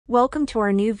Welcome to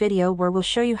our new video where we'll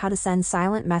show you how to send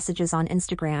silent messages on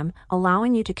Instagram,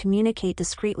 allowing you to communicate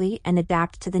discreetly and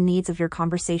adapt to the needs of your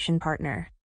conversation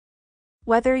partner.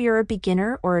 Whether you're a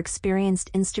beginner or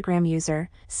experienced Instagram user,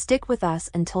 stick with us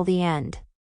until the end.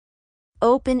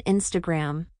 Open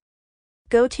Instagram.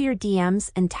 Go to your DMs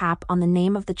and tap on the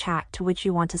name of the chat to which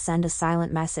you want to send a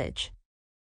silent message.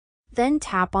 Then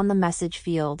tap on the message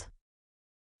field.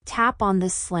 Tap on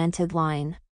this slanted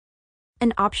line.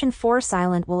 An option for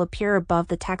silent will appear above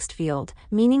the text field,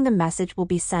 meaning the message will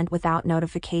be sent without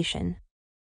notification.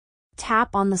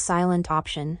 Tap on the silent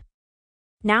option.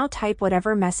 Now type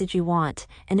whatever message you want,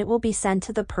 and it will be sent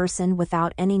to the person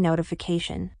without any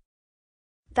notification.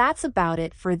 That's about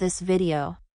it for this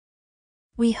video.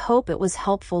 We hope it was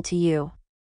helpful to you.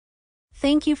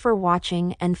 Thank you for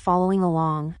watching and following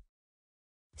along.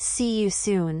 See you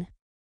soon.